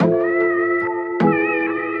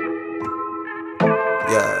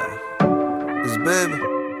baby.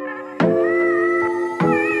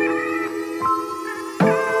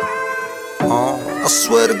 I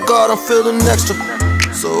swear to God I'm feeling extra,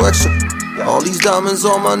 so extra. All these diamonds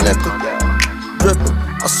on my neck dripping.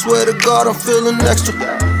 I swear to God I'm feeling extra,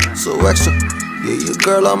 so extra. Yeah, your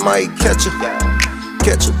girl I might catch her.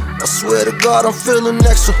 I swear to God I'm feeling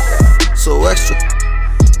extra, so extra.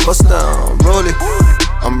 Bust down, roll it,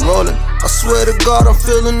 I'm rolling. I swear to God I'm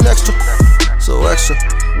feeling extra, so extra.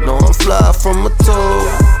 No, I'm fly from my toe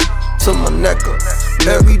to my neck up.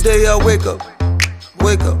 Every day I wake up.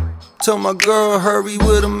 Tell my girl hurry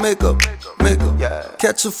with her makeup.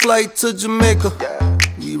 Catch a flight to Jamaica.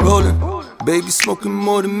 We rollin', baby smoking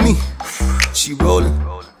more than me. She rollin',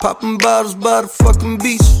 poppin' bottles by the fucking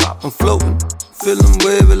beach. I'm floatin', feelin'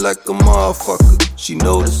 wavy like a motherfucker. She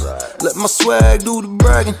noticed, let my swag do the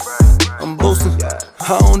bragging. I'm boastin',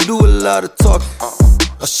 I don't do a lot of talking,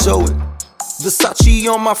 I show it. Versace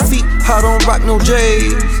on my feet, I don't rock no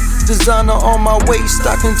J's. Designer on my waist,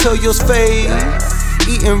 I can tell yours fade.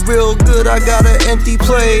 Eating real good, I got an empty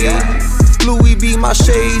plate. Louis be my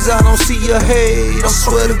shades, I don't see your hate. I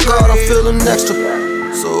swear to God I'm feeling extra,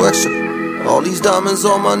 so extra. All these diamonds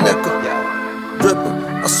on my neck dripping.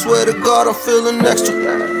 I swear to God I'm feeling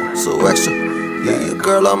extra, so extra. Yeah, your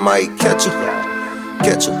girl I might catch her.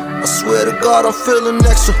 I swear to God I'm feeling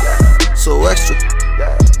extra, so extra.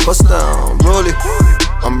 Bust down, roll it,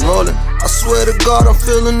 I'm rolling. I swear to God I'm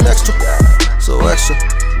feeling extra, so extra.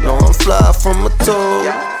 No, I'm fly from my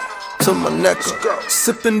toe to my neck up.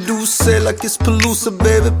 Sippin' Douce like it's Palooza,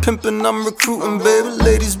 baby. Pimpin', I'm recruiting, baby.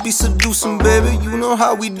 Ladies be seducing, baby. You know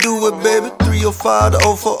how we do it, baby. 305 to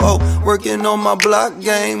 040. Working on my block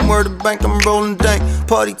game. Word of bank, I'm rolling dank.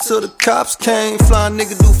 Party till the cops came. Fly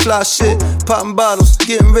nigga do fly shit. Poppin' bottles,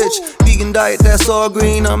 getting rich. Vegan diet, that's all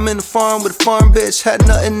green. I'm in the farm with a farm bitch. Had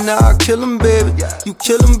nothing, now I kill him, baby. You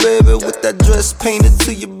kill him, baby. With that dress painted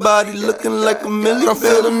to your body. Looking like a million. I'm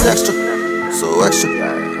feeling extra, so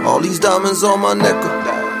extra. All these diamonds on my neck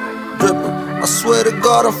dripping. I swear to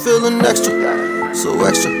God I'm feeling extra, so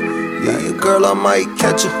extra. Yeah, your girl I might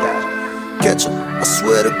catch her. I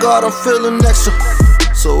swear to God I'm feeling extra,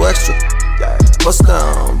 so extra. Bust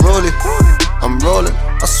down, roll it, I'm rolling.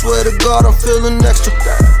 I swear to God I'm feeling extra,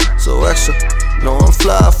 so extra. No, I'm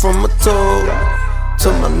fly from my toe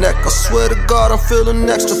to my neck. I swear to God I'm feeling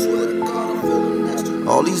extra.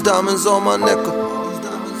 All these diamonds on my neck.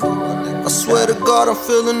 I swear to God I'm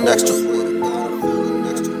feeling extra.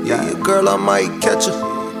 Yeah, your girl I might catch her.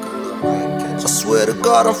 I swear to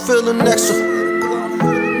God I'm feeling extra.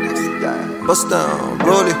 Bust down,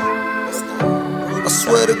 roll it. I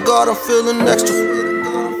swear to God I'm feeling extra.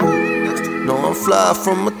 No, I'm fly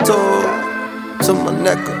from my toe to my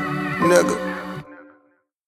neck, nigga.